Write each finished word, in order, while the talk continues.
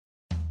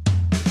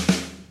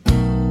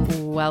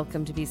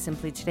welcome to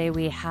BeSimply. Today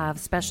we have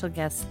special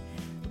guest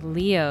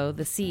Leo,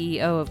 the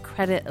CEO of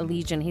Credit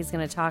Allegiant. He's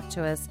going to talk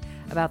to us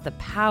about the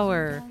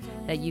power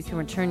that you can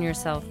return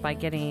yourself by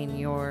getting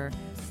your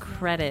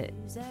credit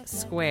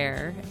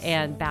square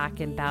and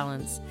back in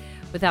balance.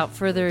 Without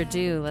further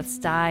ado, let's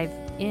dive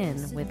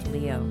in with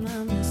Leo.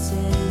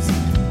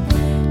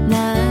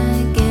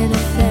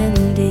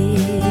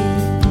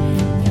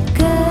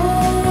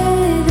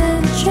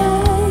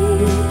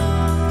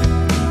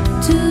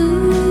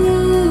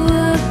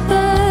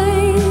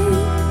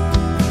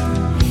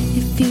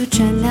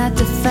 Not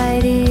to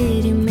fight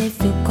it, you may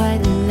feel quite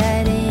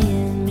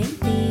enlightened,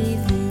 maybe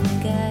even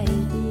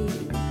guided.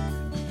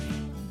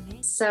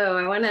 So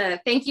I want to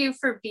thank you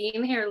for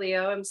being here,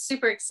 Leo. I'm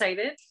super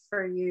excited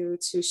for you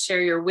to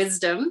share your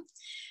wisdom.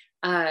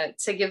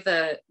 To give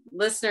the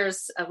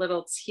listeners a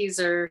little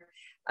teaser,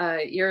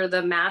 you're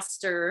the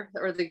master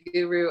or the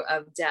guru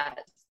of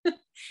debt.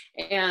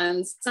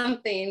 And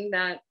something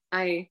that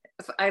I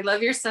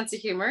love your sense of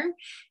humor.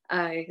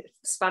 I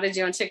spotted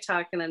you on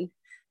TikTok and then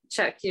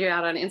check you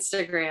out on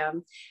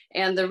Instagram.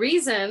 And the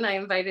reason I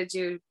invited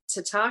you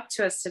to talk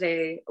to us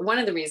today, one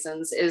of the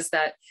reasons is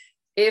that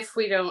if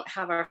we don't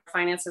have our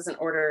finances in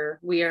order,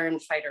 we are in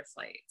fight or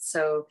flight.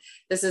 So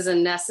this is a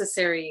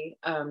necessary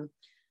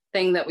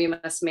thing that we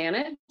must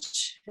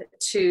manage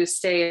to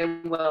stay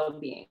in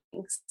well-being.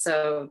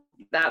 So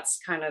that's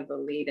kind of the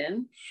lead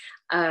in.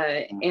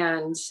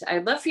 And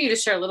I'd love for you to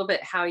share a little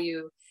bit how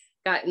you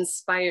got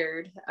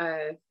inspired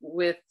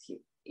with,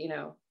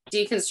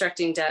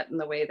 deconstructing debt in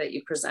the way that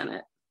you present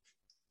it.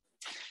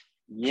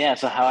 Yeah,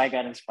 so how I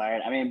got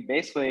inspired. I mean,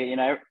 basically,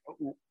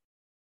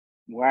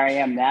 where I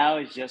am now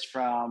is just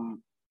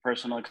from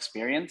personal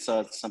experience.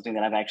 So it's something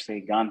that I've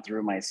actually gone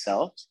through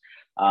myself.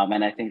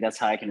 And I think that's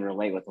how I can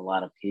relate with a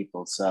lot of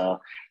people. So,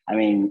 I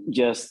mean,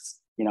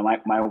 just,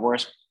 my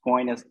worst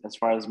point as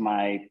far as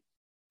my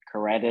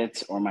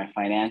credit or my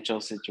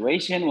financial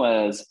situation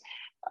was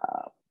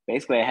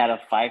basically I had a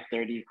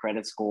 530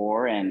 credit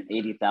score and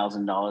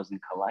 $80,000 in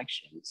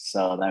collections.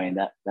 So, I mean,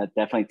 that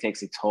definitely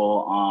takes a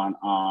toll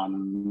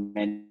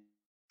on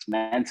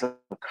mental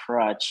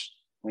crutch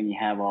when you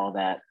have all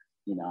that,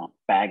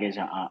 baggage,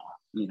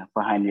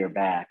 behind your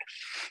back.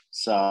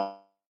 So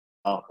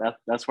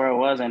that's where I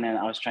was. And then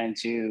I was trying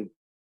to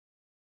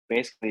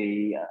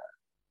basically,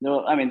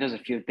 there's a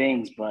few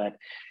things, but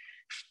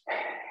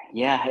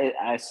yeah,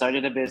 I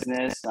started a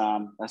business,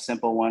 a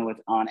simple one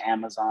on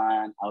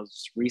Amazon. I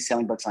was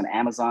reselling books on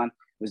Amazon.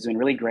 It was doing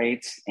really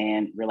great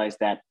and realized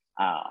that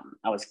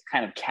I was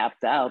kind of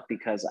capped out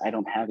because I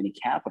don't have any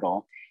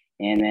capital.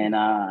 And then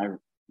I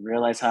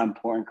realized how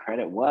important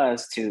credit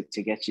was to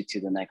get you to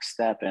the next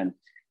step. And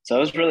so it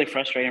was really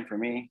frustrating for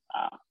me.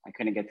 I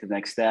couldn't get to the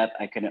next step.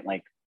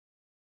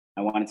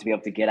 I wanted to be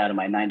able to get out of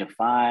my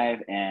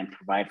 9-to-5 and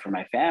provide for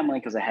my family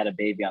because I had a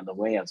baby on the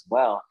way as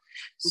well.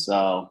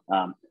 So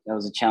that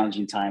was a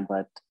challenging time,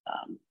 but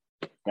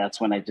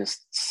that's when I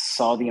just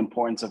saw the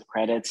importance of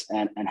credits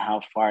and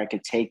how far it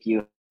could take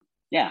you.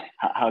 Yeah,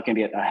 how it can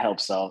be a help.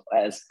 So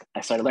as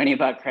I started learning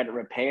about credit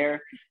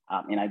repair,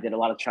 and I did a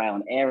lot of trial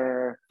and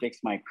error,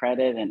 fixed my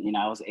credit, and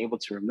I was able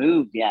to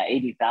remove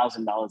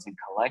 $80,000 in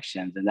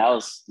collections, and that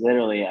was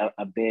literally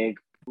a big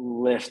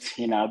lift,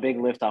 a big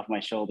lift off my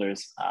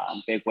shoulders,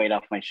 big weight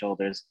off my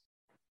shoulders.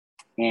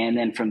 And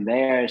then from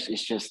there,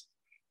 it's just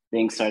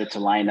things started to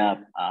line up.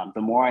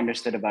 The more I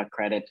understood about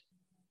credit,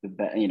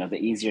 the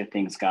easier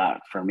things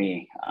got for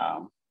me,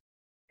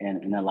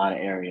 in a lot of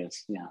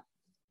areas. Yeah.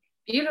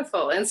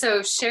 Beautiful. And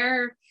so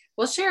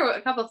we'll share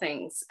a couple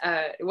things.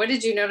 What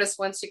did you notice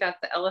once you got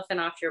the elephant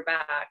off your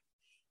back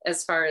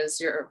as far as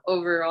your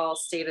overall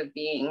state of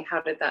being?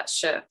 How did that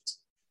shift?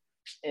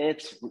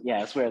 It's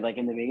weird. Like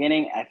in the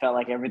beginning, I felt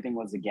like everything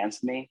was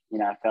against me.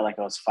 I felt like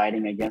I was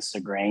fighting against the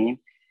grain.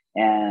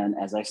 And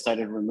as I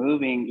started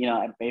removing,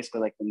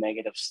 basically like the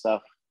negative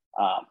stuff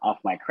off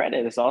my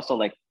credit, it's also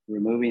like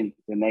removing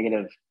the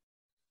negative,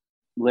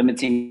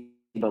 limiting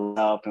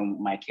help and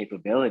my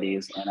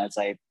capabilities. And as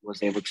I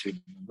was able to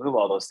remove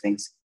all those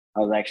things, I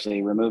was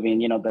actually removing,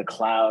 the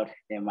cloud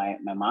in my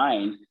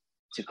mind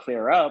to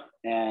clear up.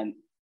 And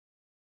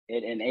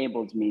it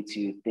enabled me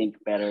to think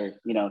better,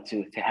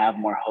 to have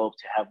more hope,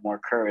 to have more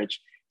courage,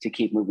 to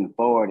keep moving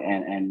forward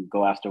and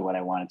go after what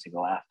I wanted to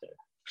go after.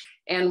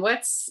 And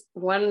what's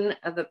one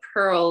of the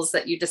pearls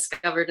that you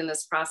discovered in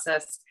this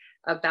process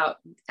about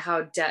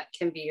how debt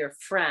can be your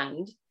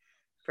friend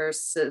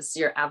versus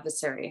your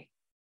adversary?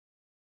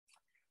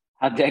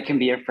 How debt can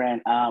be your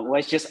friend?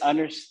 Was just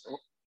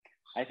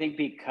I think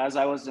because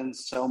I was in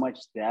so much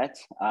debt,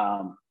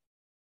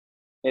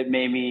 it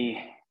made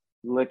me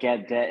look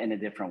at debt in a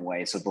different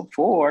way. So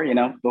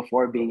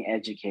before being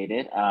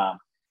educated, my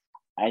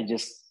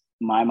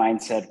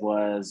mindset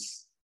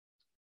was,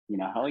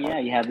 oh yeah,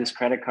 you have this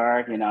credit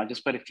card,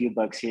 just put a few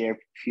bucks here,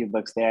 a few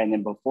bucks there. And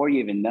then before you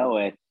even know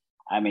it,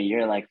 I mean,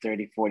 you're like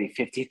 $30,000,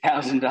 $40,000,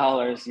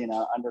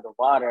 $50,000, under the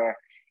water.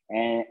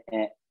 And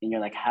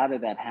you're like, how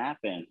did that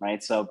happen?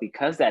 Right. So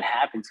because that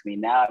happened to me,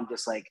 now I'm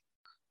just like,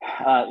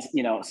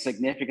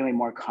 significantly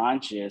more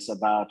conscious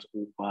about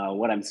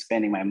what I'm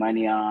spending my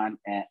money on,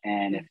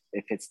 and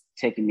if it's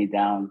taking me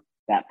down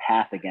that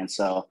path again.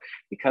 So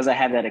because I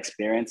have that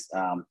experience,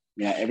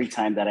 every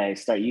time that I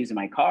start using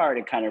my card,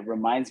 it kind of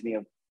reminds me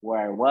of where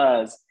I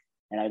was,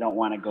 and I don't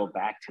want to go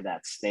back to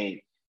that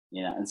state.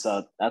 And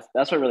so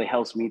that's what really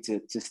helps me to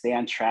stay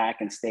on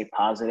track and stay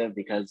positive,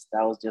 because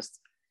that was just,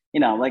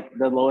 like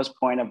the lowest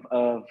point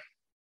of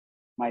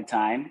my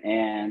time.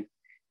 And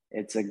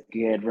it's a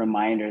good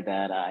reminder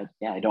that I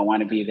don't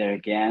want to be there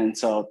again.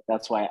 So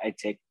that's why I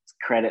take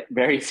credit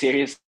very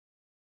serious.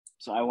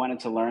 So I wanted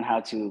to learn how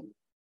to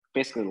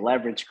basically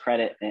leverage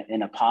credit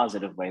in a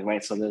positive way,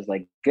 right? So there's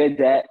like good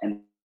debt,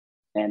 and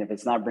if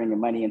it's not bringing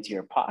money into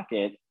your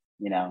pocket,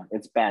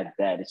 it's bad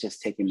debt. It's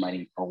just taking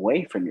money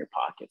away from your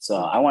pocket. So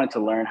I wanted to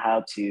learn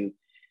how to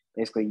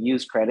basically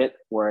use credit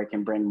where it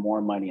can bring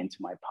more money into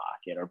my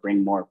pocket, or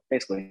bring more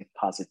basically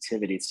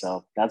positivity.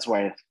 So that's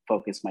where I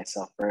focused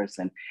myself first,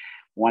 and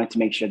wanted to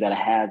make sure that I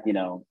had,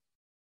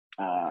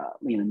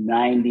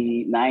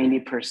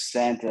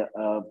 90%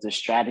 of the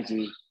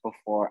strategy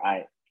before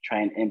I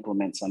try and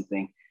implement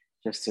something,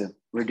 just to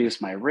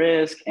reduce my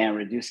risk and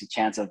reduce the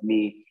chance of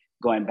me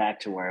going back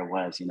to where I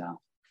was,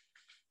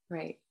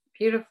 Right.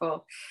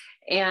 Beautiful.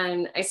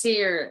 And I see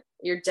your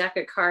deck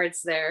of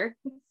cards there.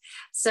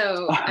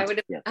 So I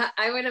would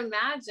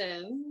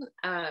imagine,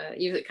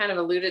 you kind of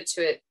alluded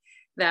to it,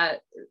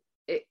 that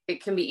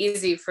it can be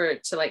easy for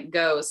it to like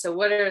go. So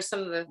what are some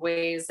of the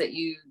ways that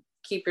you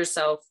keep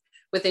yourself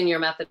within your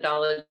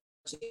methodology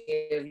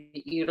of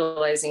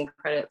utilizing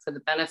credit for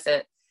the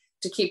benefit,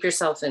 to keep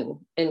yourself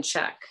in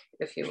check,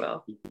 if you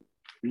will?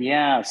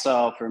 Yeah.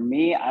 So for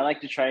me, I like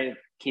to try to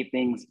keep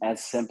things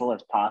as simple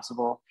as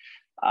possible,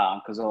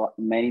 because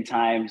many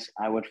times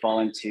I would fall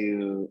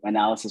into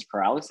analysis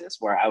paralysis,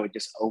 where I would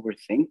just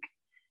overthink.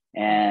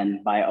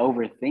 And by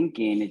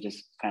overthinking, it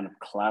just kind of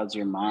clouds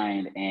your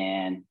mind,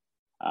 and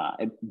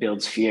it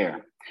builds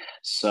fear.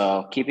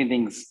 So keeping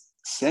things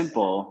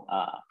simple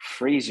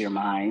frees your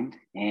mind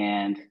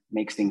and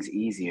makes things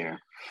easier.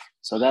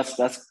 So that's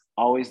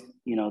always,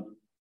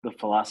 the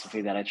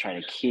philosophy that I try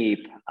to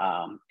keep.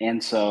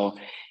 And so,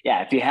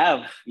 yeah, if you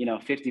have,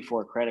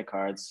 54 credit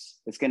cards,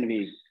 it's going to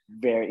be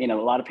very, a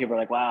lot of people are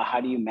like, wow,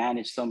 how do you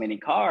manage so many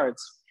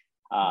cards?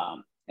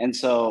 And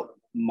so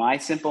my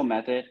simple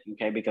method,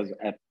 okay, because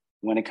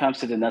when it comes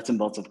to the nuts and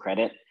bolts of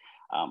credit,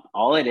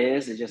 all it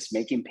is just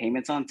making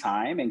payments on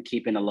time and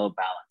keeping a low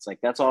balance. Like,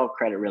 that's all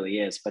credit really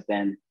is. But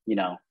then,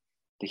 the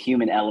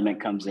human element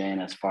comes in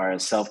as far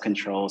as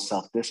self-control,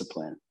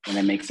 self-discipline, and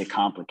it makes it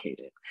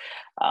complicated.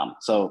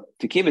 So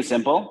to keep it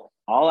simple,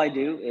 all I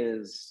do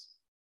is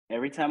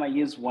every time I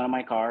use one of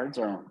my cards,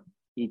 or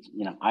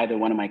either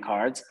one of my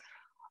cards,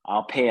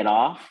 I'll pay it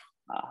off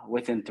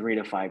within 3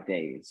 to 5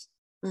 days.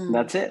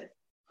 That's it.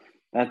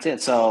 That's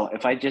it. So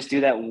if I just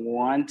do that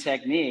one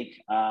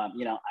technique, I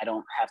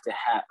don't have to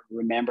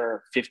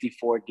remember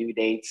 54 due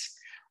dates.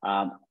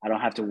 I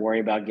don't have to worry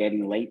about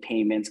getting late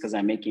payments, because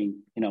I'm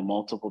making,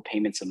 multiple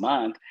payments a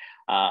month.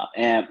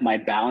 And my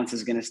balance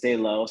is going to stay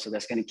low. So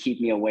that's going to keep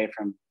me away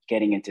from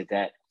getting into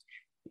debt,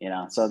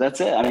 So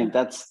that's it. I mean,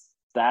 that's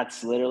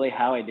literally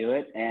how I do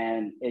it.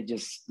 And it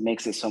just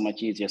makes it so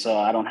much easier. So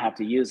I don't have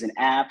to use an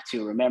app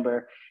to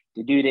remember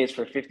the due dates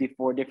for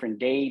 54 different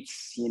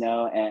dates,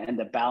 and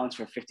the balance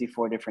for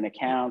 54 different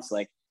accounts.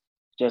 Like,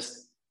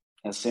 just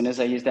as soon as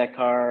I use that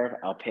card,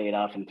 I'll pay it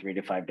off in 3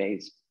 to 5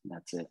 days.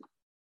 That's it.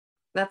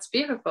 That's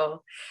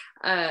beautiful.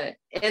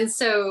 And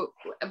so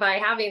by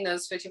having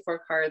those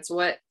 54 cards,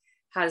 what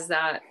has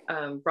that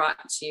brought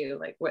to you?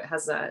 Like, what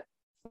has that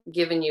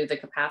given you the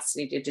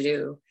capacity to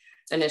do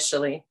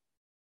initially?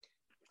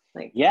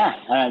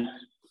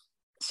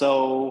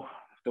 So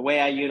the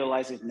way I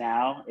utilize it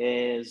now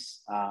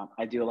is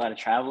I do a lot of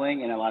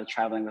traveling, and a lot of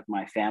traveling with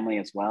my family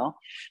as well.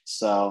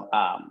 So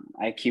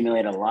I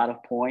accumulate a lot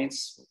of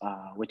points,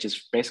 which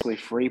is basically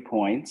free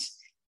points.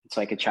 So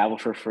I could travel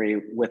for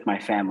free with my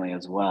family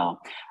as well.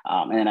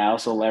 And I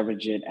also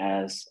leverage it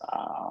as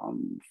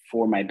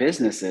for my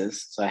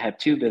businesses. So I have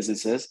 2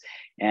 businesses,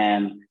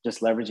 and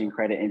just leveraging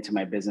credit into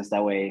my business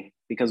that way.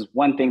 Because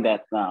one thing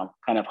that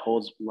kind of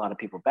holds a lot of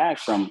people back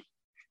from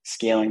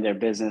scaling their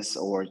business,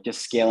 or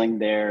just scaling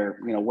their,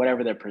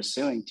 whatever they're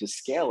pursuing to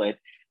scale it,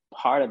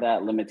 part of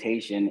that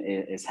limitation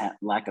is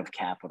lack of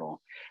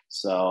capital.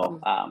 So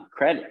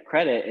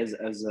credit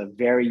is a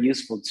very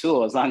useful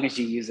tool, as long as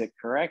you use it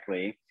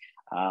correctly,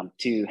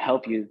 to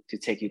help you, to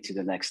take you to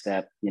the next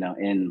step,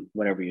 in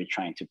whatever you're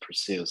trying to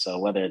pursue. So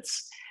whether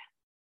it's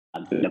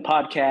doing a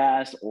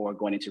podcast, or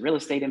going into real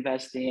estate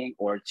investing,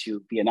 or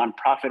to be a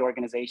nonprofit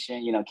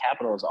organization,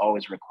 capital is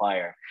always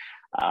required.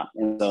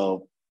 And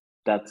so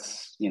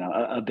that's,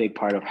 a big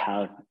part of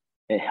how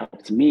it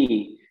helped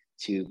me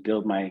to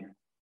build my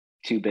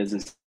 2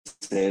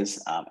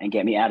 businesses, and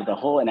get me out of the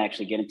hole and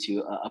actually get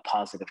into a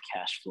positive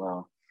cash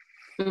flow.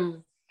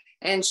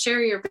 And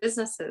share your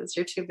businesses,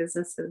 your 2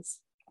 businesses.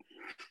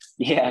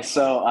 Yeah,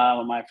 so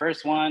my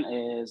first one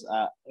is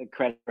a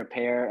credit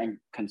repair and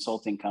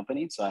consulting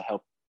company. So I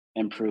help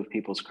improve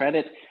people's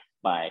credit.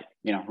 by,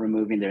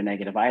 removing their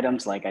negative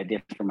items like I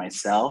did for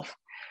myself.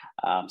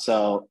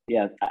 So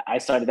yeah, I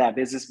started that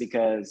business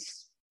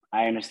because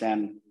I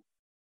understand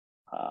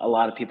a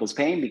lot of people's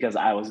pain, because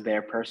I was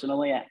there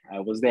personally. I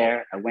was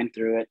there, I went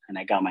through it, and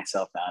I got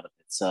myself out of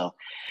it. So,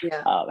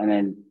 Yeah. And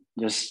then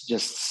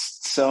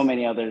just so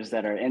many others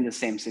that are in the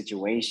same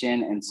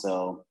situation. And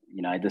so,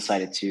 I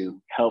decided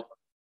to help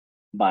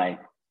by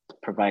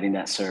providing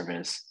that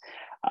service.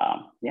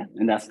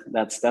 And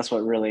that's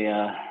what really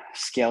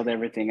scaled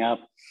everything up.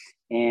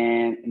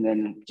 And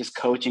then just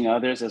coaching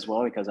others as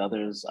well, because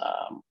others,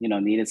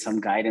 needed some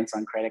guidance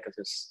on credit, because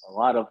there's a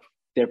lot of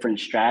different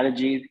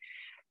strategies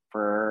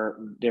for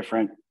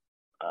different,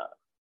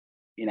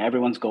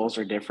 everyone's goals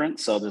are different.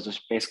 So there's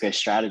just basically a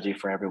strategy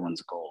for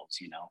everyone's goals.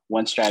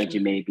 One strategy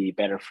may be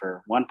better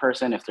for one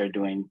person if they're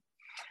doing,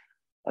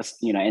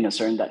 in a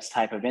certain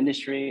type of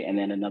industry, and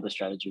then another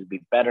strategy would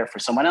be better for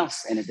someone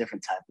else in a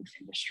different type of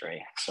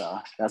industry. So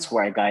that's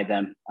where I guide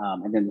them.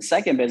 And then the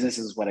second business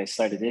is what I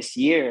started this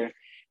year,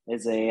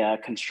 is a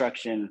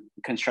construction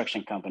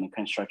company,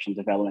 construction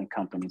development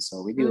company.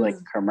 So we do like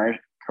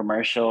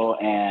commercial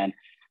and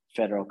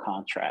federal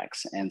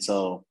contracts. And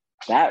so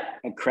that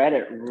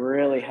credit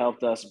really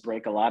helped us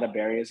break a lot of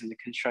barriers in the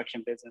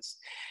construction business.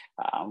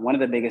 One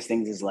of the biggest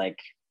things is like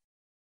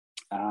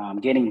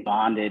getting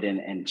bonded and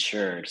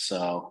insured.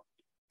 So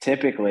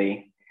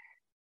typically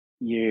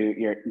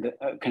the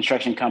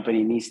construction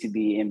company needs to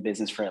be in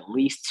business for at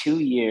least 2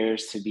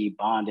 years to be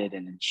bonded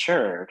and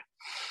insured.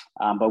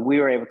 But we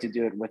were able to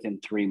do it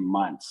within 3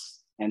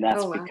 months. And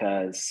that's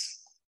because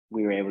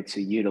we were able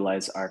to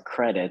utilize our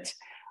credit.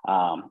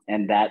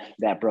 And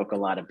that broke a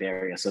lot of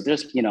barriers. So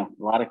there's, a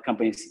lot of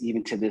companies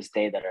even to this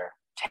day that are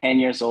 10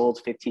 years old,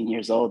 15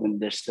 years old, and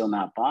they're still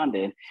not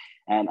bonded.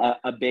 And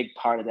a big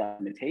part of that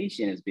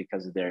limitation is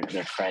because of their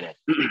credit.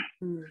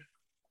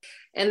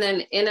 And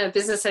then in a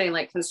business setting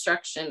like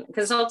construction,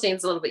 consulting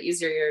is a little bit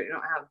easier. You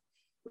don't have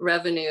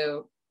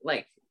revenue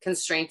like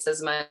constraints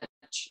as much,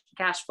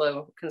 cash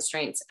flow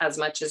constraints as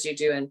much as you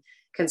do in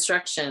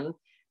construction.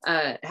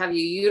 Have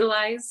you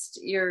utilized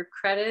your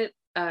credit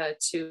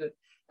to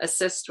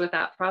assist with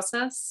that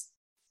process?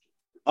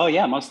 Oh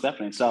yeah, most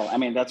definitely. So,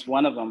 that's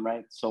one of them,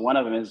 right? So one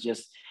of them is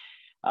just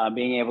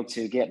being able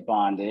to get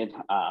bonded.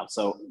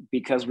 So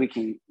because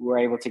we're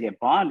able to get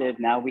bonded,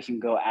 now we can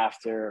go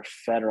after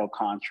federal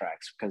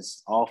contracts,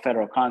 because all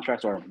federal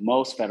contracts, or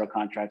most federal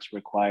contracts,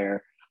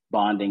 require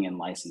bonding and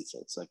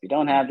licenses. So if you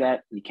don't have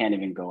that, you can't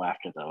even go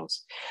after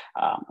those.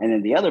 And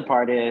then the other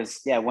part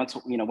is, once,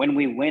 when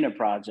we win a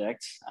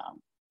project,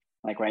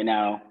 like right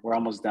now, we're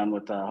almost done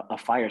with a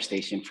fire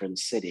station for the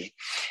city.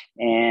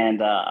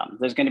 And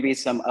there's going to be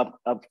some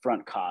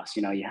upfront costs.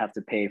 You have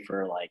to pay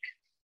for like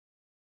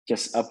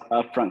just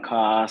upfront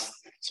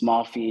costs,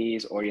 small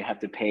fees, or you have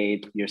to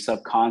pay your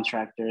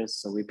subcontractors.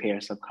 So we pay our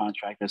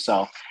subcontractors.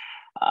 So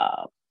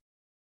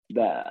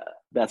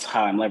that's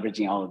how I'm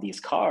leveraging all of these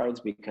cards,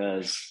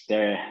 because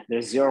there's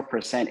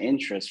 0%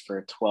 interest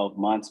for 12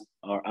 months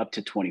or up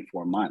to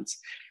 24 months.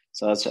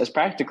 So it's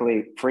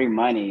practically free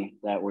money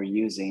that we're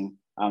using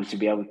to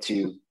be able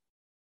to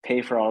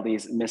pay for all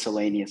these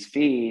miscellaneous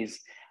fees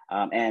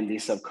and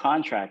these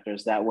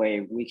subcontractors. That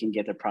way we can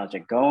get the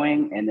project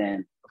going, and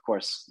then of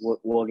course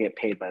we'll get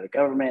paid by the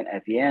government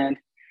at the end,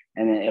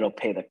 and then it'll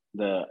pay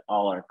the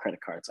all our credit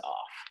cards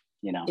off.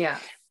 Yeah.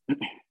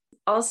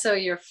 Also,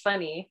 you're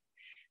funny.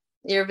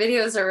 Your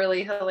videos are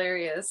really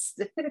hilarious.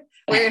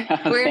 Where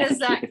does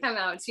that come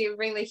out? Do you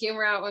bring the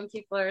humor out when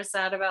people are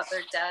sad about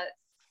their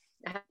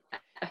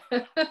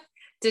debt?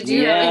 Did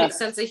you have a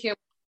sense of humor?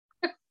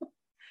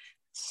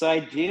 So I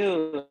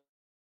do.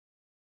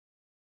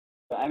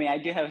 I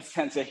do have a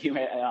sense of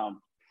humor.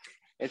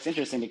 It's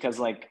interesting because,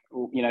 like,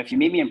 if you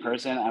meet me in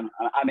person,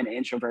 I'm an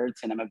introvert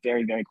and I'm a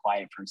very, very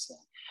quiet person.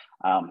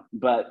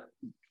 But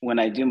when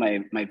I do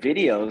my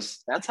videos,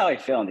 that's how I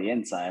feel on the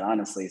inside,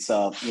 honestly.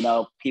 So,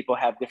 people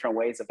have different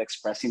ways of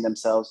expressing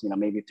themselves,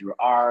 maybe through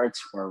art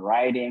or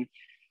writing.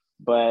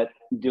 But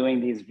doing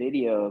these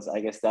videos, I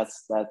guess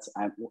that's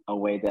a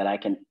way that I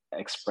can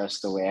express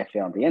the way I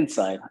feel on the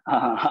inside,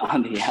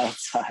 on the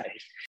outside.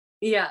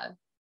 Yeah.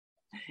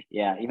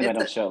 Yeah, even though I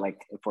don't show it,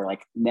 like if we're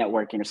like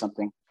networking or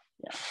something.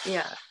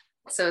 Yeah.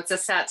 So it's a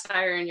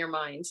satire in your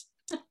mind.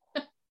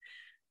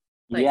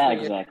 Yeah,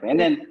 exactly. And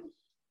then,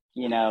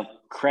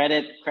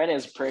 credit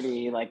is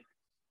pretty like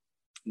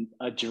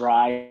a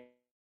dry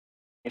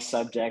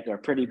subject or a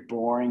pretty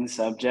boring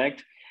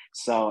subject.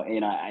 So,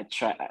 I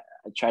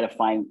try to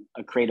find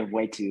a creative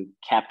way to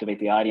captivate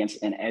the audience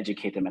and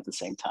educate them at the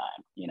same time,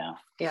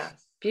 Yeah,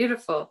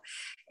 beautiful.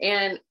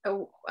 And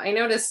I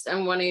noticed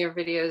on one of your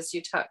videos,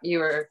 you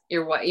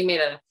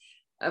made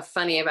a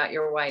funny about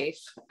your wife,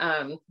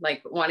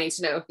 like wanting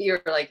to know if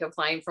you're like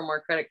applying for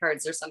more credit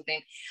cards or something.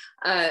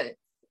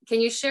 Can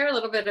you share a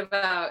little bit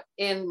about,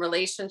 in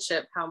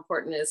relationship, how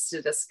important it is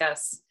to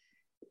discuss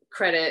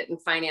credit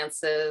and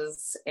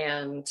finances,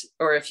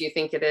 or if you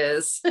think it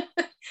is,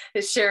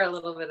 share a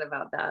little bit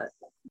about that.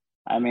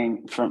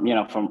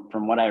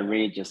 From what I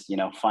read, just,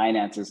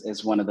 finances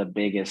is one of the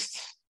biggest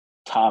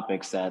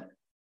topics that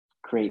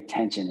create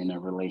tension in a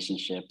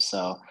relationship.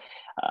 So,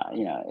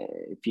 you know,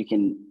 if you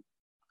can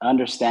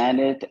understand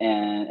it,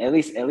 and at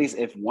least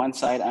if one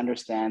side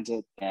understands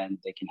it, then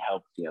they can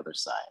help the other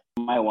side.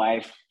 My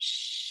wife,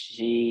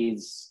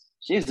 she's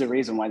the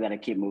reason why that I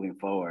keep moving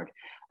forward.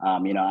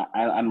 You know,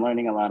 I'm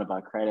learning a lot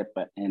about credit,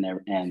 but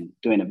and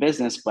doing a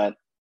business, but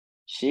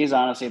she's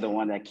honestly the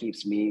one that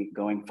keeps me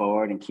going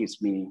forward and keeps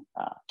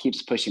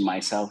pushing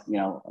myself.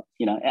 You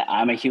know,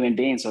 I'm a human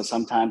being, so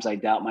sometimes I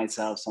doubt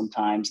myself.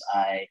 Sometimes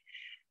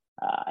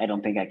I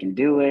don't think I can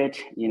do it,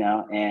 you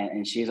know,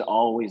 and she's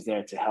always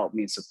there to help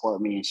me and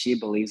support me. And she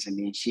believes in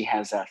me and she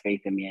has that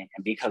faith in me.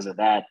 And because of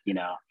that, you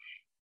know,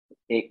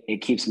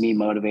 it keeps me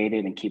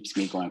motivated and keeps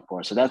me going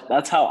forward. So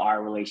that's how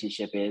our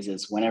relationship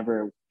is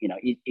whenever, you know,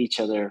 each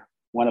other,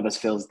 one of us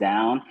feels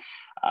down,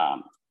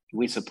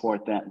 we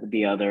support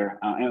the other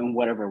and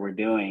whatever we're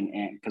doing.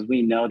 And because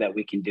we know that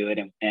we can do it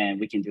and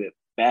we can do it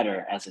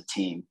better as a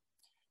team.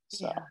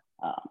 So,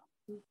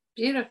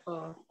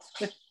 beautiful.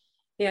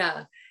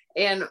 Yeah.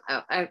 And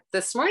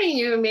this morning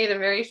you made a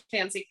very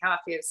fancy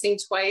coffee. I've seen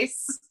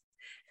twice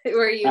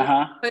where you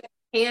put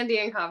candy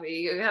in coffee.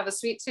 You have a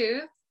sweet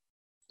tooth?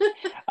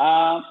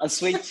 A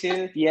sweet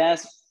tooth,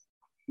 yes.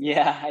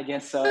 Yeah, I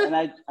guess so. And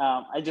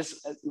I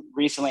just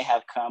recently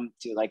have come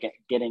to like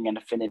getting an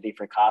affinity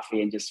for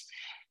coffee and just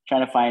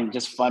trying to find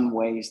just fun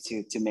ways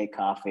to make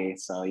coffee.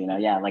 So, you know,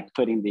 yeah, like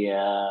putting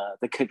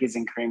the cookies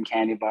and cream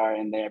candy bar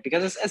in there,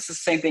 because it's the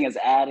same thing as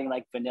adding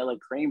like vanilla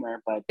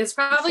creamer, but it's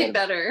probably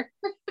better.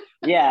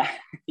 Yeah,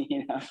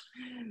 you know.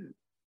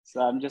 So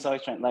I'm just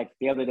always trying. Like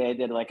the other day, I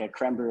did like a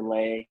creme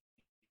brulee.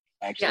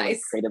 I actually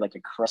like, created like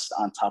a crust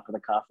on top of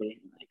the coffee.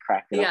 And I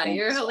cracked it. Yeah,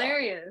 you're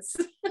hilarious.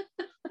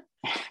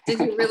 Did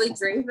you really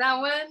drink that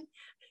one?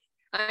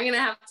 I'm gonna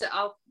have to.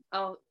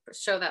 I'll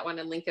show that one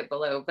and link it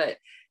below. But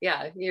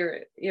yeah,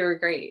 you're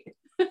great.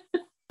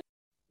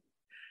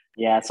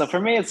 Yeah. So for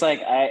me, it's like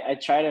I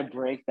try to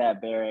break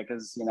that barrier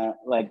because, you know,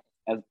 like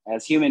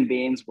as human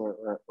beings,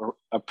 we're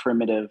a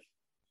primitive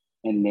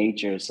in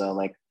nature. So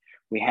like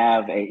we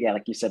have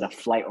like you said, a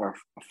fight or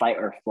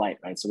flight,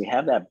 right? So we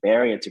have that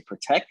barrier to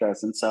protect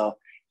us. And so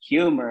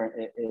humor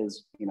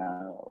is, you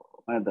know,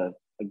 one of the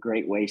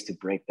great ways to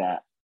break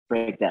that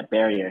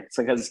barrier.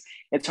 So because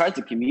it's hard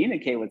to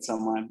communicate with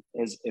someone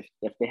is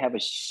if they have a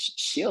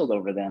shield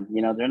over them,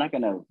 you know, they're not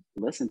going to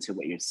listen to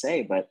what you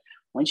say. But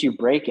once you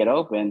break it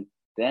open,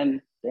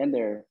 then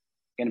they're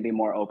going to be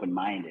more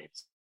open-minded.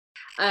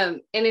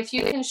 And if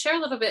you can share a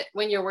little bit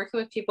when you're working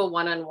with people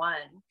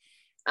one-on-one,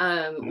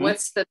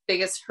 what's the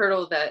biggest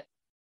hurdle that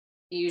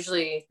you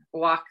usually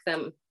walk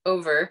them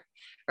over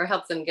or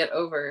help them get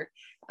over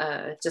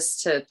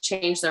just to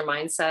change their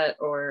mindset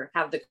or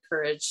have the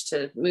courage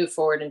to move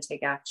forward and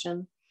take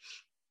action?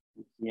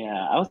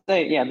 Yeah, I would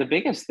say, the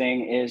biggest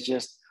thing is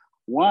just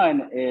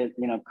one is,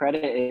 you know,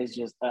 credit is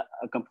just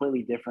a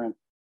completely different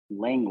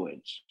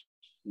language.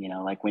 You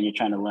know, like when you're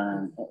trying to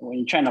learn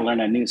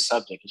a new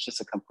subject, it's just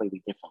a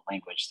completely different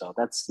language. So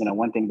that's, you know,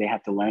 one thing they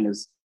have to learn.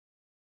 Is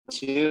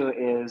two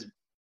is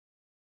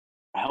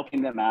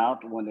helping them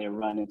out when they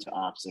run into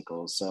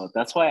obstacles. So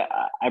that's why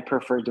I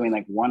prefer doing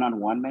like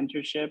one-on-one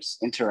mentorships,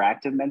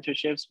 interactive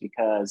mentorships,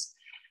 because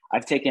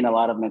I've taken a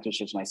lot of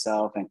mentorships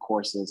myself and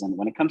courses. And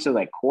when it comes to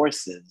like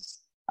courses,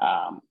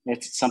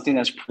 it's something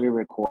that's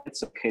pre-recorded,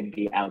 so it could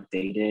be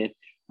outdated.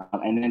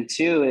 And then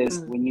two is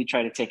when you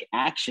try to take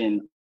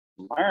action,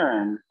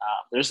 learn,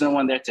 there's no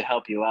one there to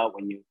help you out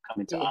when you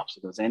come into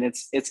obstacles. And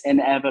it's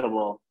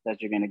inevitable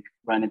that you're going to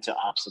run into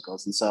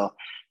obstacles. And so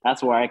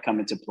that's where I come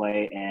into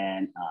play,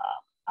 and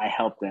I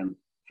help them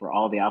for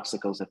all the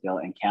obstacles that they'll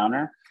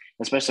encounter.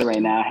 Especially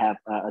right now, I have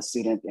a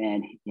student,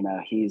 and you know,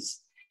 he's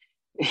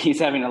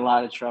having a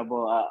lot of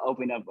trouble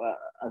opening up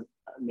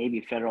maybe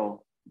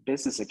federal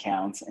business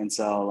accounts. And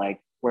so like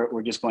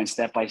we're just going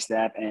step by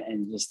step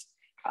and just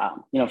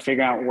you know,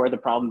 figuring out where the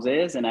problems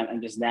is, and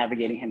I'm just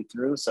navigating him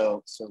through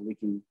so we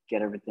can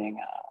get everything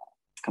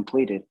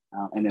completed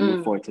and then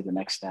move forward to the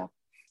next step.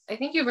 I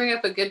think you bring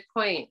up a good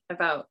point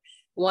about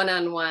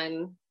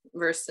one-on-one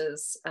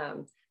versus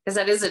because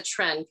that is a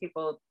trend.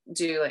 People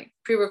do like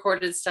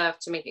pre-recorded stuff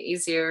to make it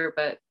easier,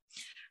 but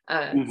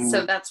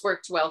so that's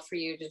worked well for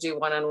you to do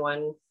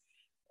one-on-one.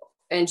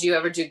 And do you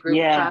ever do group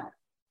class?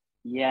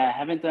 Yeah, I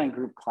haven't done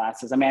group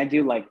classes. I mean, I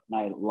do like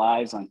my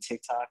lives on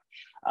TikTok,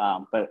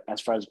 but as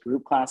far as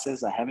group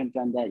classes, I haven't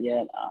done that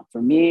yet.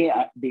 For me,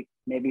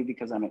 maybe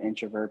because I'm an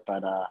introvert,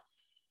 but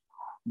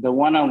the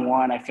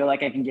one-on-one, I feel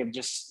like I can give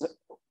just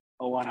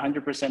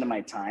 100% of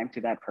my time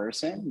to that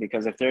person,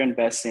 because if they're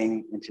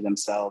investing into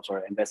themselves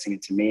or investing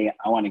into me,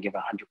 I want to give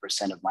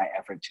 100% of my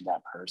effort to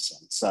that person.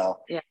 So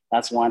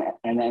that's one.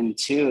 And then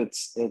two,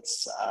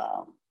 it's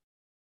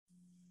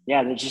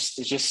there's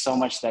just so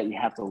much that you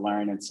have to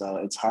learn. And so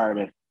it's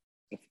hard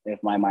if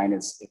my mind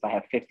is, if I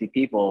have 50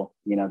 people,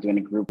 you know, doing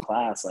a group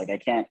class, like I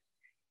can't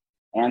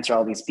answer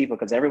all these people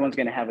because everyone's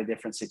going to have a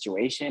different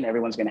situation.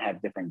 Everyone's going to have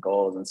different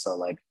goals. And so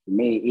like for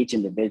me, each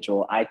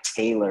individual, I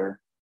tailor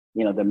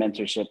the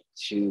mentorship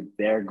to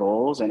their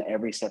goals, and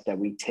every step that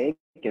we take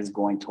is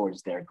going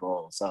towards their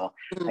goals. So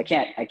I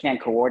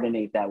can't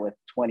coordinate that with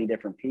 20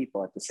 different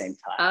people at the same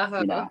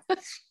time.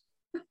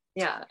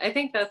 Yeah, I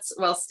think that's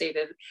well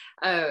stated.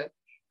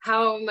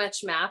 How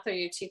much math are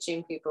you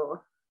teaching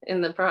people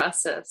in the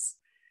process?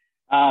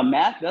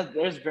 Math,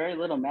 there's very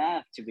little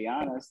math, to be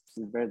honest.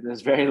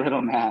 There's very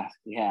little math.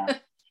 Yeah.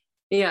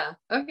 Yeah.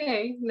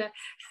 Okay.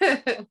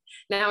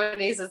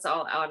 Nowadays it's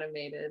all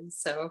automated.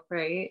 So,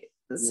 right.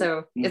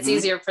 So it's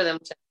easier for them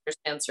to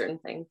understand certain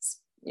things.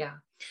 Yeah.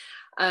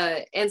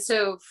 And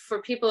so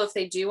for people, if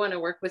they do want to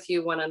work with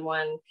you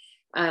one-on-one,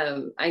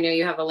 I know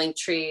you have a link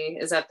tree.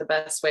 Is that the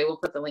best way? We'll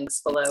put the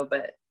links below,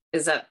 but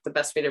is that the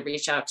best way to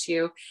reach out to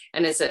you?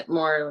 And is it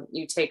more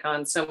you take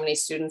on so many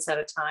students at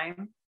a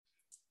time?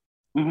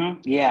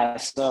 Yeah.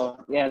 So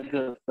yeah,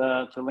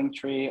 the link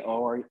tree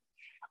or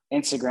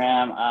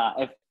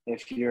Instagram.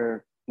 If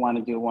you want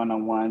to do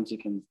one-on-ones, you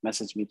can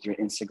message me through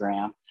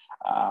Instagram.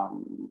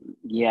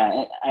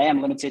 Yeah, I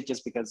am limited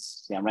just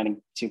because I'm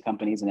running 2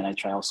 companies, and then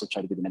I also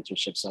try to do the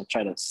mentorship. So I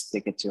try to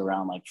stick it to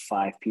around like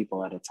 5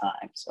 people at a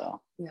time.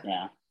 So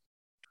yeah.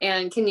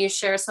 And can you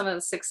share some of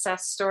the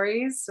success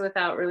stories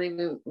without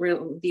really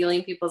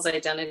revealing people's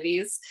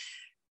identities?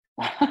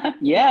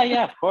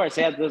 Yeah, of course.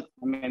 Yeah, there's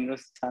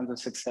tons of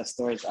success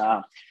stories.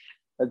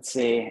 Let's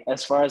see,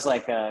 as far as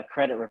like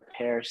credit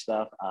repair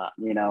stuff,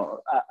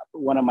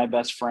 one of my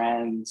best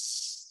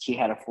friends, he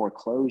had a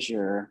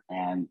foreclosure,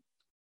 and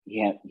he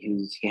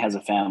has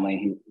a family.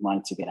 He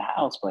wanted to get a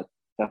house, but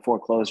the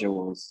foreclosure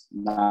was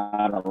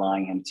not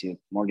allowing him to.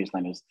 Mortgage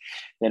lenders,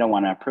 they don't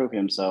want to approve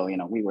him. So,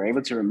 we were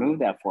able to remove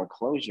that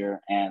foreclosure,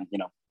 and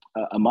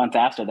a month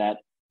after that,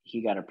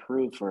 he got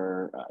approved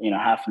for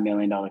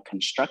 $500,000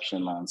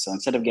 construction loan. So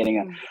instead of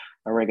getting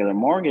a regular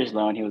mortgage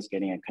loan, he was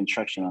getting a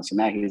construction loan. So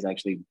now he's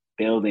actually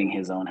building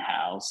his own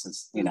house,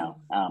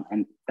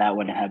 and that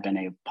wouldn't have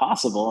been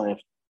possible if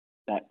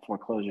that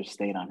foreclosure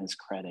stayed on his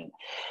credit.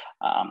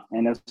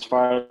 And as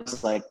far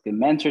as like the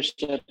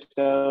mentorship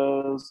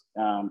goes,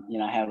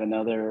 I have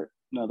another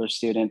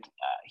student.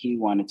 He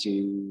wanted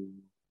to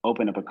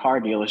open up a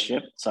car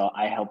dealership, so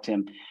I helped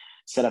him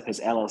set up his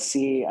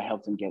LLC. I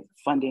helped him get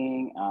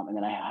funding, and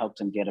then I helped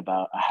him get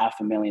about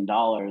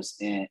 $500,000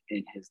 in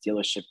his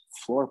dealership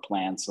floor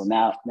plan. So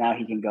now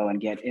he can go and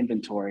get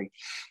inventory.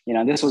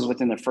 This was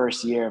within the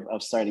first year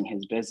of starting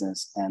his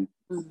business, and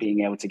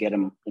being able to get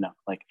him,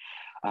 like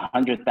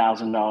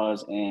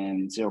 $100,000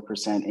 in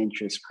 0%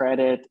 interest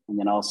credit, and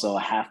then also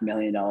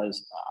 $500,000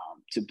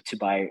 to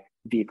buy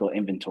vehicle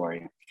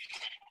inventory.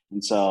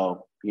 And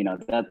so,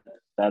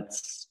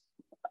 that's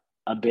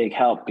a big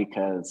help,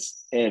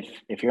 because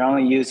if you're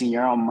only using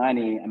your own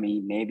money,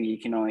 maybe you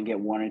can only get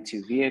 1 or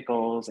 2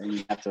 vehicles, and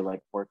you have to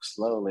like work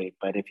slowly.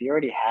 But if you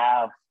already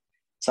have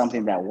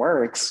something that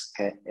works,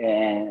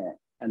 and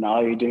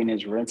all you're doing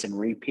is rinse and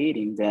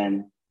repeating,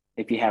 then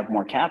if you have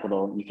more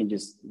capital, you can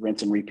just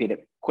rinse and repeat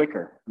it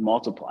quicker,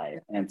 multiply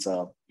it, and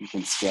so you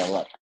can scale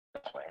up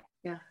that way.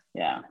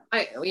 Yeah.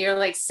 You're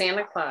like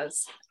Santa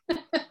Claus.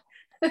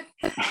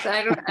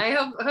 I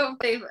hope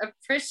they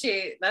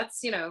appreciate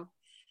that's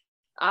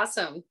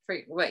awesome for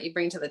what you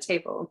bring to the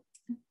table.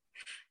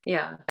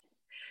 Yeah.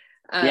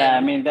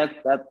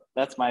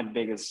 That's my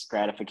biggest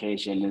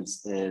gratification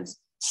is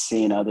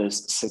seeing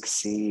others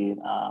succeed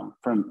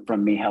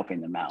from me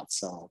helping them out.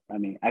 So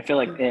I feel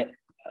like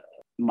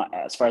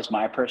as far as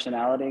my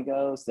personality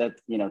goes, that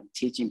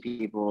teaching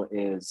people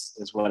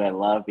is what I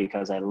love,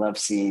 because I love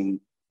seeing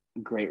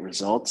great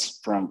results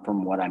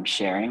from what I'm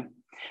sharing.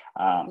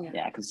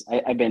 Because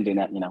I've been doing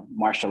that,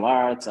 martial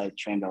arts. I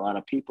trained a lot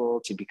of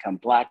people to become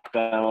black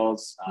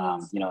belts.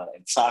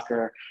 In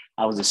soccer,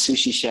 I was a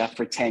sushi chef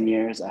for 10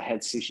 years, a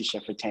head sushi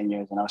chef for 10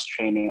 years, and I was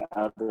training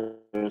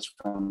others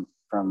from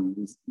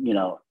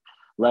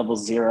level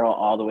 0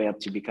 all the way up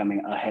to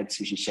becoming a head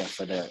sushi chef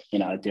for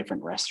a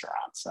different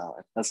restaurant. So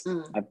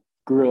I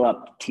grew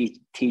up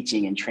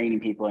teaching and training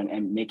people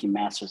and making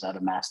masters out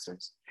of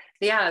masters.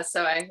 Yeah,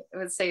 so I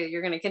would say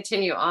you're going to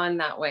continue on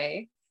that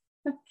way.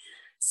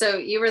 So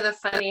you were the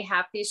funny,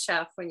 happy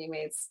chef when you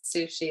made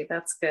sushi.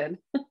 That's good.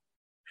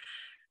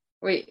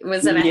 Wait,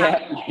 was it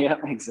Yeah,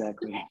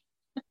 exactly.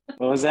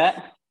 What was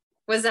that?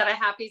 Was that a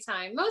happy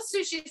time? Most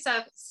sushi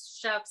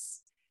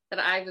chefs that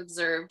I've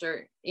observed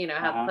or,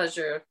 have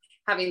pleasure of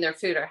having their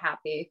food are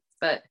happy,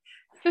 but.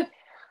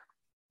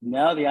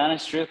 No, the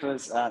honest truth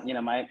was,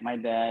 my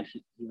dad,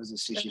 he was a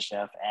sushi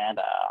chef, and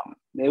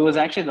it was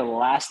actually the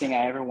last thing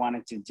I ever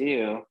wanted to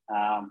do,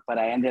 but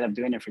I ended up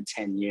doing it for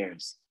 10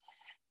 years.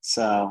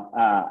 So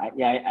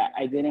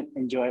I didn't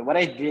enjoy. What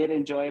I did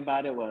enjoy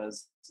about it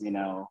was,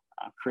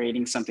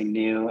 creating something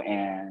new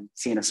and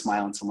seeing a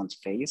smile on someone's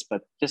face.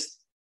 But just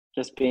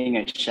being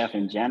a chef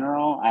in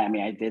general,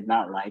 I did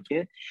not like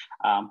it.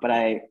 But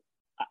I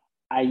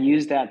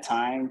used that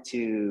time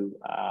to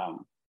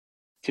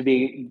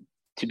be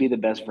the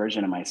best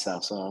version of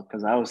myself. So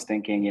because I was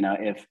thinking,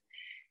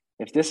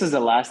 if this is the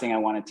last thing I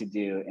wanted to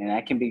do, and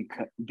I can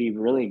be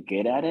really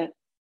good at it,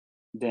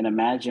 then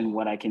imagine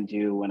what I can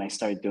do when I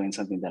start doing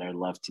something that I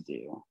love to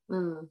do.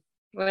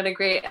 What a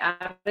great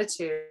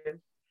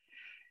attitude.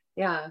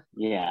 Yeah.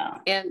 Yeah.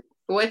 And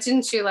what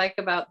didn't you like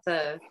about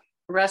the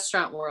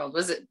restaurant world?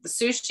 Was it the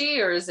sushi,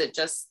 or is it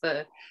just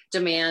the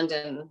demand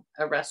in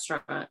a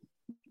restaurant?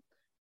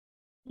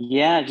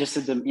 Yeah, just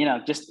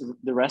just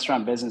the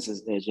restaurant business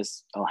is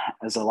just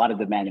has a lot of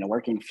demand.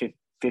 Working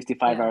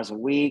 55 Yeah. hours a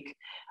week,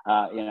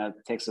 it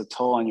takes a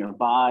toll on your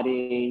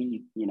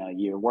body.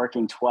 You're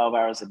working 12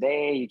 hours a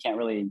day. You can't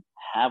really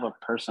have a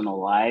personal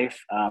life,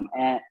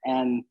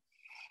 and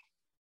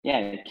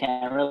yeah, you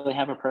can't really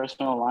have a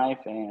personal life.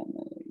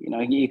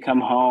 And you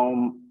come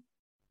home,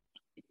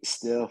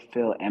 still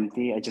feel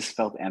empty. I just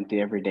felt empty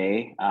every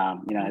day.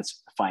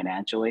 It's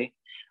financially,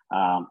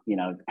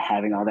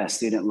 having all that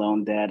student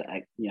loan debt.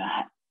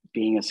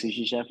 Being a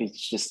sushi chef,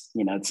 it's just,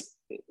 it's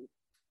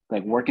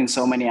like working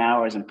so many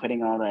hours and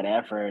putting all that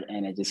effort,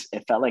 and it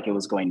felt like it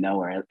was going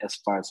nowhere as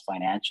far as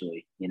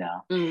financially. Yeah.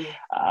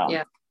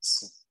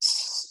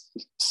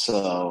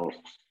 So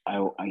I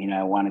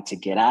wanted to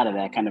get out of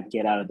that, kind of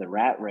get out of the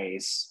rat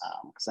race,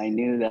 because I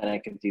knew that I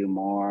could do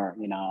more.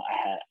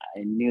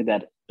 I knew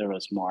that there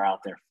was more out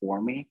there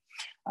for me.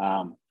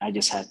 I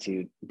just had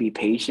to be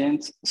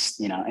patient,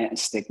 and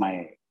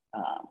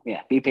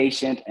be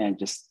patient and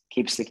just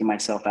keep sticking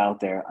myself out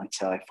there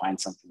until I find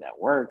something that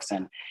works.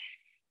 And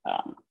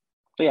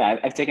but yeah,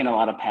 I've taken a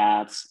lot of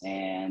paths,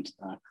 and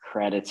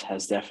credits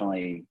has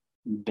definitely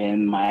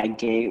been my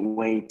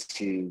gateway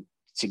to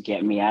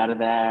get me out of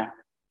there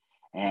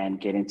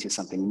and get into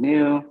something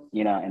new,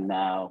 and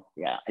now,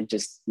 I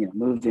just,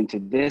 moved into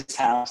this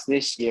house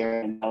this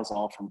year, and that was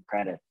all from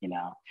credit,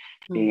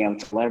 being able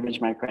to leverage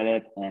my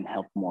credit and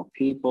help more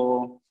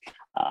people,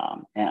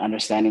 and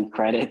understanding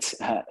credit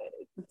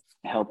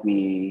helped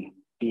me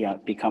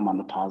become on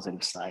the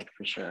positive side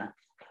for sure.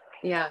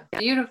 Yeah,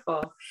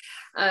 beautiful.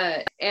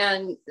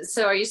 And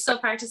so are you still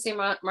practicing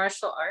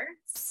martial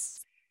arts?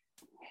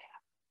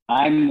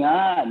 I'm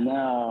not,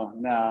 no.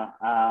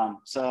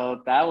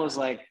 So that was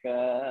like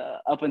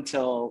up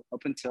until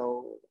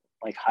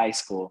like high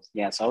school.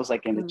 Yeah. So I was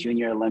like in the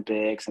Junior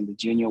Olympics and the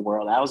Junior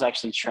World. I was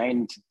actually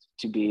trained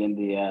to be in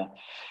the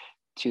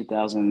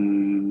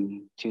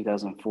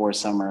 2004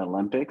 Summer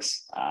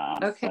Olympics.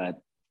 Okay. But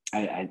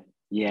I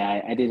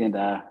didn't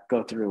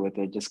go through with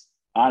it, just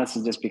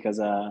honestly, just because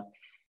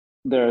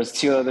there's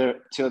two other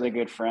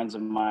good friends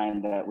of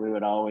mine that we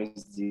would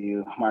always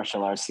do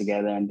martial arts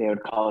together, and they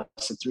would call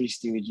us the Three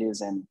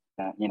Stooges, and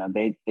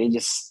they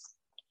just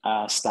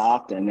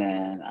stopped, and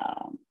then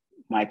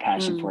my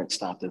passion for it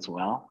stopped as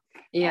well.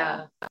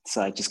 Yeah.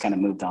 So I just kind of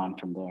moved on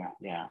from there.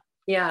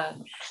 Yeah,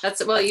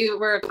 well, you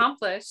were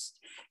accomplished.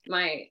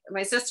 My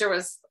sister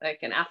was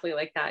like an athlete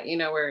like that,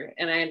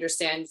 and I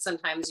understand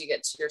sometimes you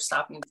get to your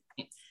stopping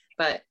point,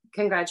 but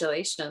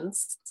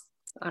congratulations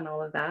on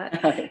all of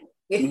that.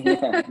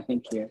 Yeah,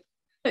 thank you.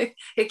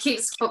 It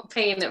keeps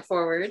paying it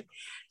forward.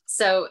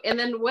 So, and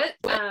then what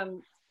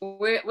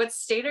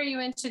state are you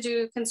in to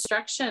do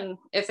construction?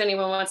 If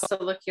anyone wants to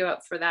look you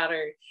up for that,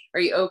 or are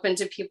you open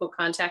to people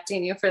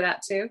contacting you for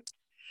that too?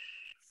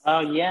 Oh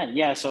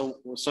yeah.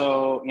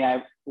 So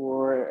yeah,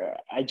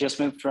 I just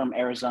moved from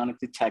Arizona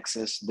to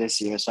Texas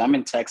this year. So I'm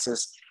in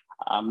Texas.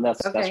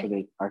 That's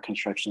where our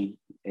construction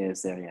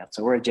is there. Yeah.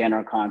 So we're a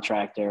general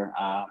contractor,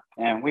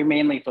 and we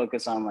mainly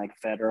focus on like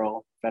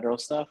federal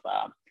stuff,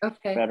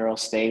 federal,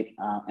 state,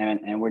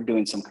 and we're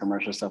doing some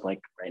commercial stuff.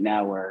 Like right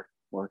now, we're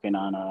working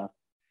on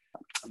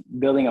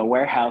building a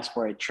warehouse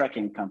for a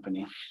trucking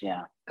company.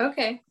 Yeah.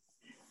 Okay.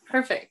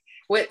 Perfect.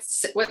 What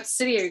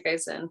city are you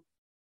guys in?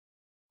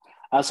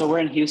 So we're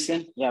in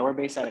Houston. Yeah, we're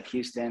based out of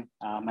Houston,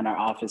 and our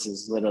office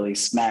is literally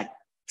smack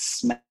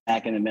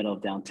in the middle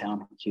of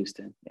downtown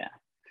Houston. Yeah.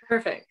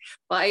 Perfect.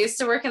 Well, I used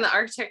to work in the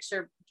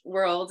architecture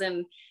world,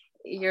 and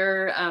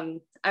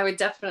I would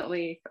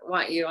definitely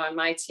want you on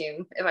my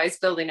team if I was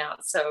building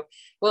out. So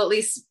we'll at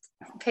least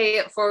pay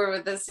it forward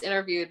with this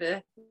interview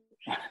to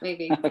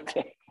maybe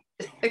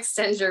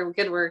extend your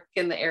good work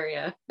in the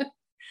area.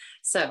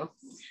 So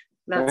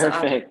that's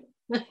perfect.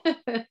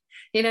 Awesome.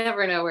 You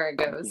never know where it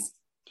goes.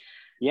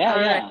 Yeah,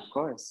 right. Of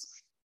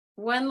course.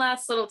 One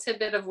last little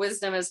tidbit of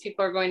wisdom as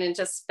people are going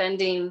into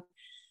spending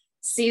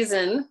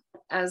season,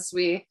 as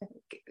we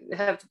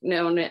have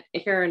known it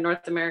here in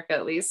North America,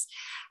 at least.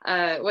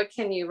 What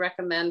can you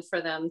recommend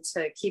for them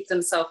to keep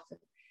themselves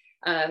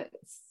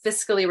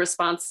fiscally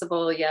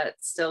responsible yet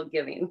still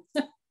giving?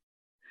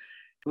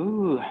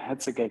 Ooh,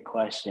 that's a good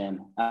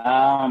question.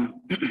 Well,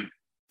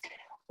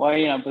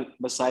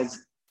 besides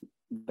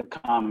the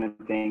common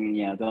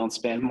thing, don't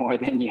spend more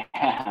than you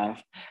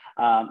have.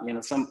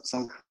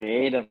 Some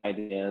creative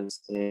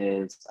ideas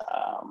is,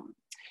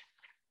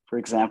 for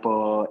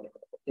example,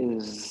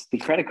 is the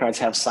credit cards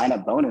have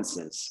sign-up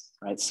bonuses,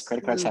 right? So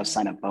credit cards have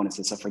sign-up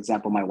bonuses. So for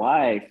example, my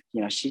wife,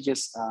 she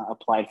just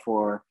applied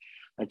for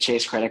a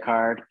Chase credit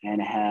card, and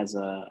it has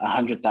a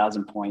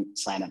 100,000 point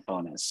sign-up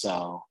bonus.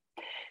 So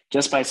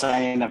just by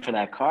signing up for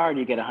that card,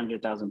 you get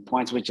 100,000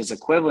 points, which is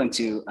equivalent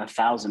to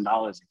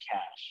 $1,000 in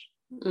cash.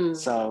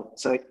 So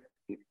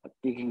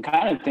you can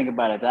kind of think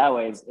about it that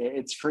way.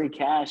 It's free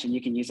cash, and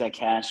you can use that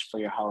cash for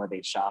your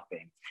holiday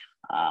shopping.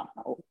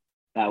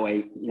 That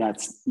way,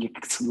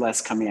 it's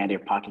less coming out of your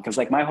pocket. Because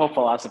like my whole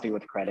philosophy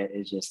with credit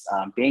is just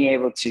being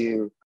able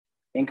to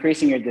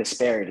increasing your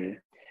disparity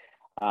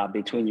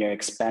between your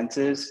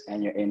expenses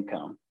and your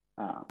income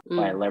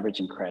by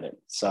leveraging credit.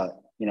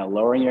 So,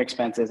 lowering your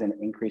expenses and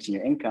increasing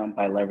your income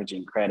by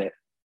leveraging credit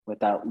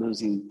without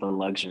losing the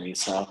luxury.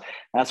 So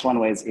that's one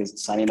way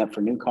is signing up for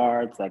new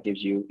cards. That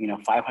gives you,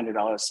 $500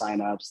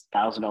 signups,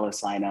 $1,000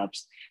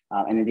 signups.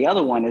 And then the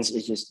other one is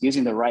just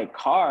using the right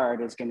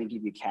card is going to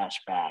give you cash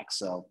back.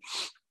 So,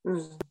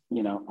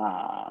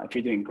 if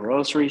you're doing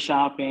grocery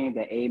shopping,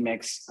 the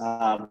Amex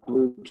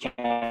Blue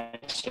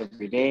Cash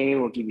every day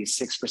will give you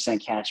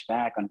 6% cash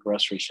back on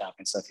grocery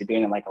shopping. So if you're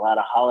doing like a lot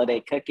of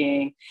holiday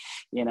cooking,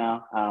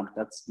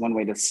 that's one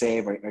way to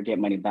save or get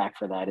money back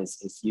for that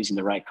is using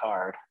the right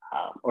card.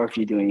 Or if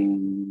you're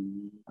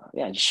doing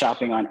just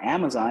shopping on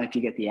Amazon, if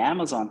you get the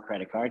Amazon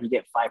credit card, you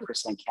get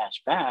 5%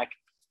 cash back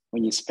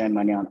when you spend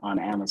money on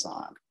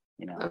Amazon.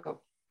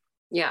 Oh,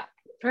 yeah,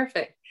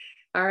 perfect.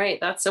 All right,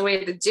 that's a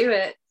way to do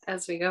it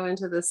as we go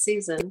into the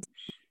season.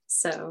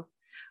 So,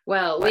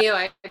 well, Leo,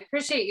 I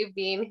appreciate you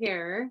being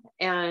here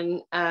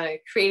and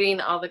creating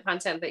all the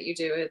content that you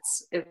do.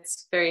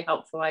 It's very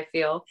helpful, I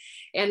feel,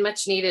 and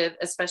much needed,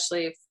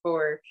 especially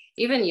for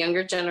even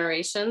younger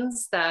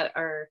generations that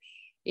are,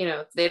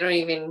 they don't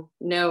even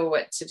know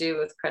what to do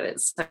with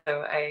credit. So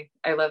I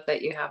love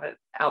that you have it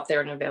out there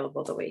and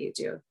available the way you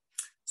do.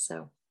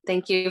 So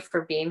thank you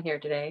for being here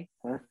today.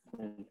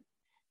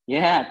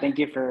 Yeah, thank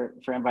you for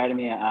inviting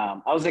me. I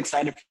was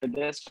excited for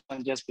this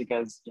one just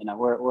because,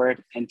 we're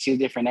in two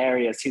different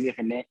areas, two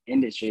different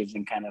industries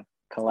and kind of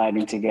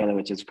colliding together,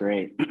 which is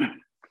great.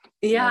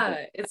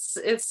 Yeah, it's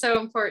so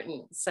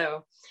important.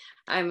 So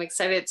I'm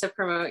excited to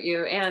promote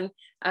you and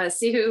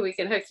see who we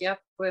can hook you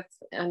up with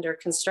under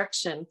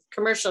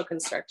commercial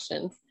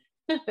construction.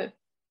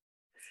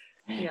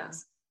 Yeah.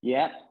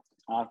 Yeah.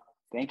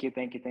 Thank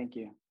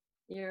you.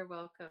 You're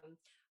welcome.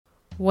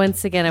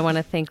 Once again, I want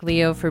to thank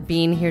Leo for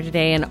being here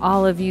today and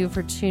all of you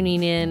for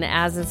tuning in.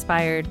 As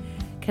Inspired,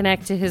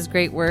 connect to his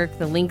great work.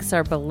 The links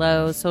are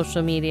below,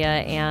 social media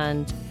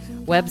and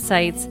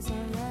websites.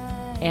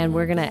 And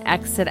we're going to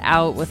exit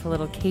out with a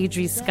little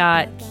Kadri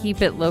Scott,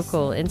 Keep It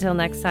Local. Until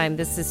next time,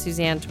 this is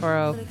Suzanne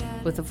Toro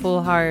with a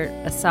full heart,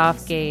 a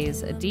soft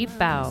gaze, a deep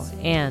bow,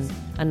 and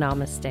a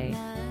namaste.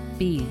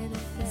 Be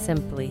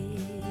simply.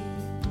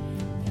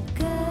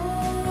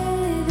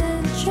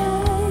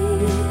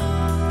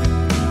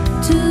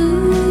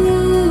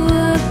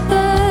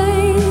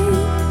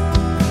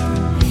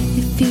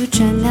 If you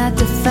try not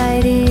to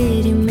fight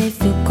it, you may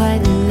feel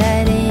quite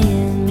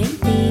enlightened,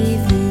 maybe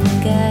even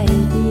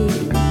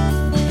guided.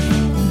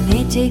 It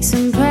may take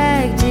some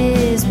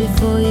practice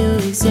before you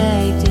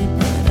exact it,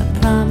 but I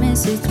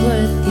promise it's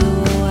worth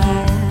your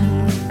while.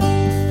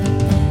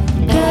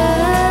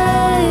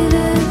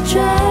 Gotta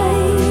try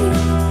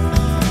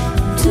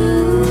to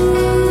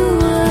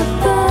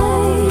abide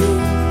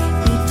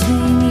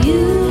between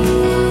you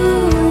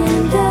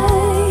and I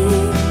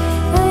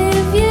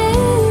have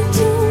yet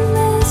to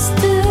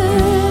master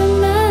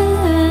mine.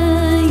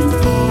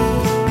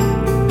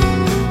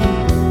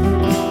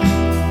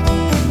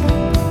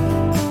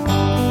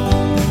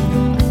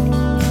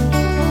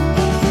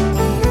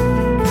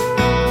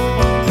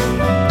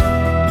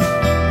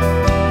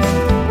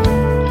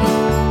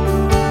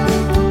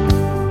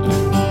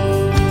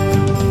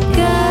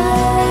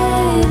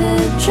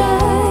 Gotta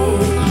try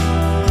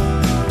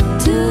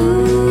to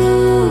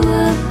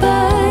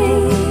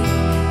abide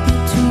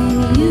between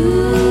you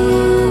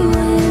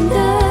and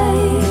I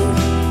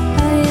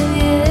have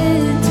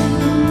yet to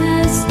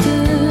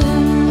master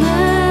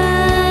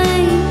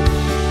mine.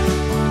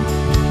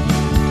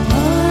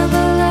 All of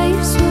our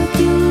life's work,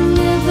 you'll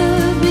never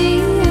be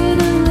heard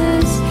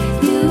unless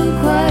you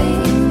quiet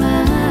your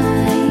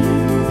mind.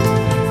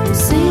 The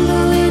same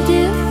but we're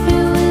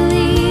different, we're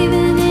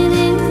leaving an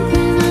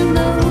imprint on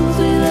those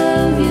we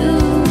love, you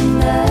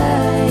and I.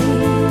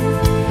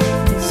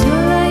 'Cause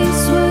your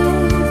life's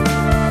work,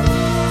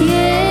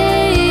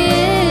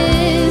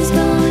 it's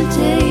gonna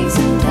take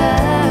some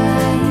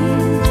time.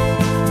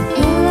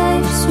 Your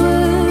life's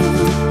work,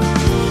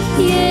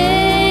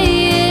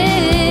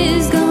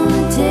 it's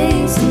gonna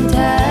take some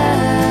time.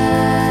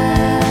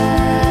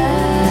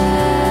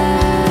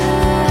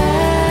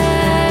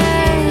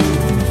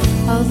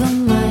 Although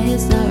my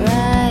head's not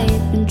right,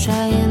 been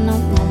trying all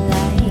my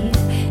life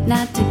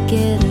not to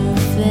get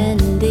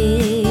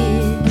offended.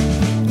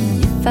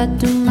 If I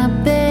do my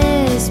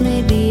best,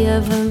 maybe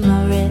I've earned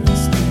my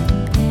rest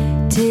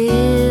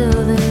till